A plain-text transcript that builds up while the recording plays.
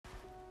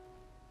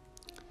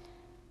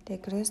Der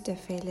größte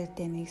Fehler,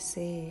 den ich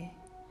sehe,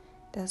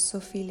 dass so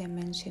viele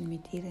Menschen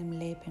mit ihrem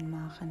Leben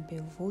machen,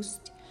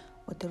 bewusst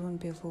oder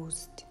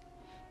unbewusst,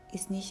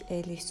 ist nicht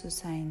ehrlich zu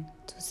sein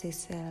zu sich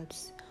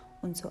selbst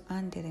und zu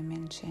anderen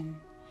Menschen,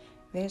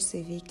 wer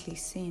sie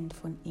wirklich sind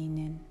von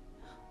ihnen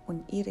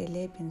und ihr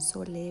Leben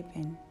so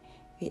leben,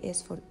 wie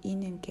es für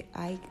ihnen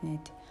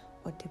geeignet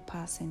oder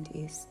passend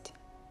ist.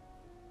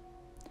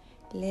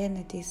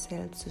 Lerne dich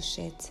selbst zu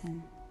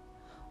schätzen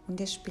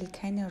und es spielt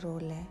keine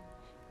Rolle,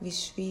 wie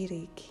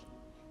schwierig,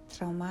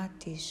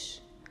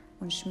 traumatisch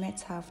und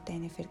schmerzhaft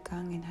deine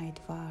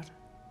Vergangenheit war.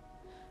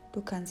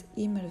 Du kannst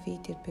immer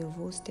wieder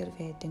bewusster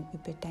werden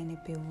über dein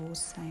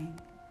Bewusstsein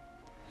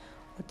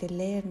oder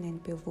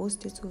lernen,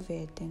 bewusster zu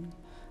werden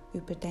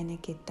über deine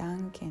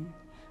Gedanken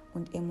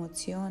und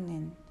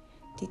Emotionen,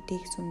 die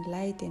dich zum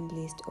Leiden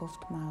lässt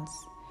oftmals,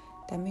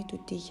 damit du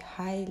dich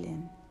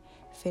heilen,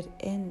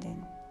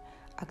 verändern,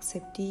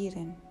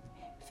 akzeptieren,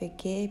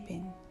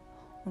 vergeben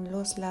und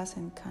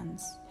loslassen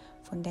kannst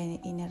von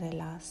deiner inneren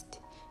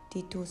Last,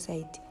 die du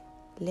seit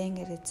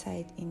längerer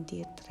Zeit in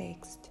dir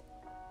trägst.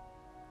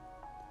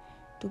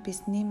 Du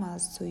bist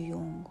niemals zu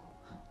jung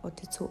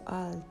oder zu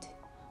alt,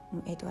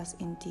 um etwas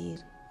in dir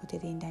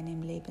oder in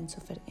deinem Leben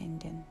zu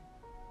verändern.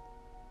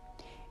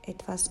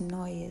 Etwas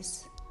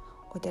Neues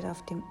oder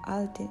auf den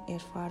alten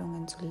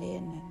Erfahrungen zu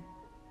lernen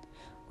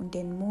und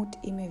den Mut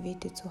immer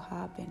wieder zu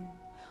haben,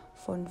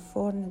 von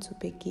vorne zu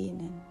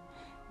beginnen,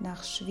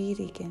 nach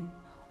schwierigen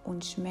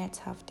und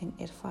schmerzhaften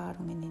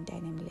Erfahrungen in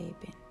deinem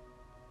Leben.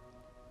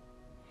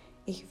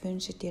 Ich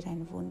wünsche dir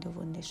einen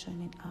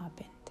wunderschönen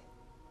Abend.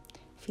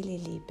 Viele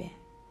Liebe,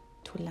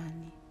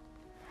 Tulani.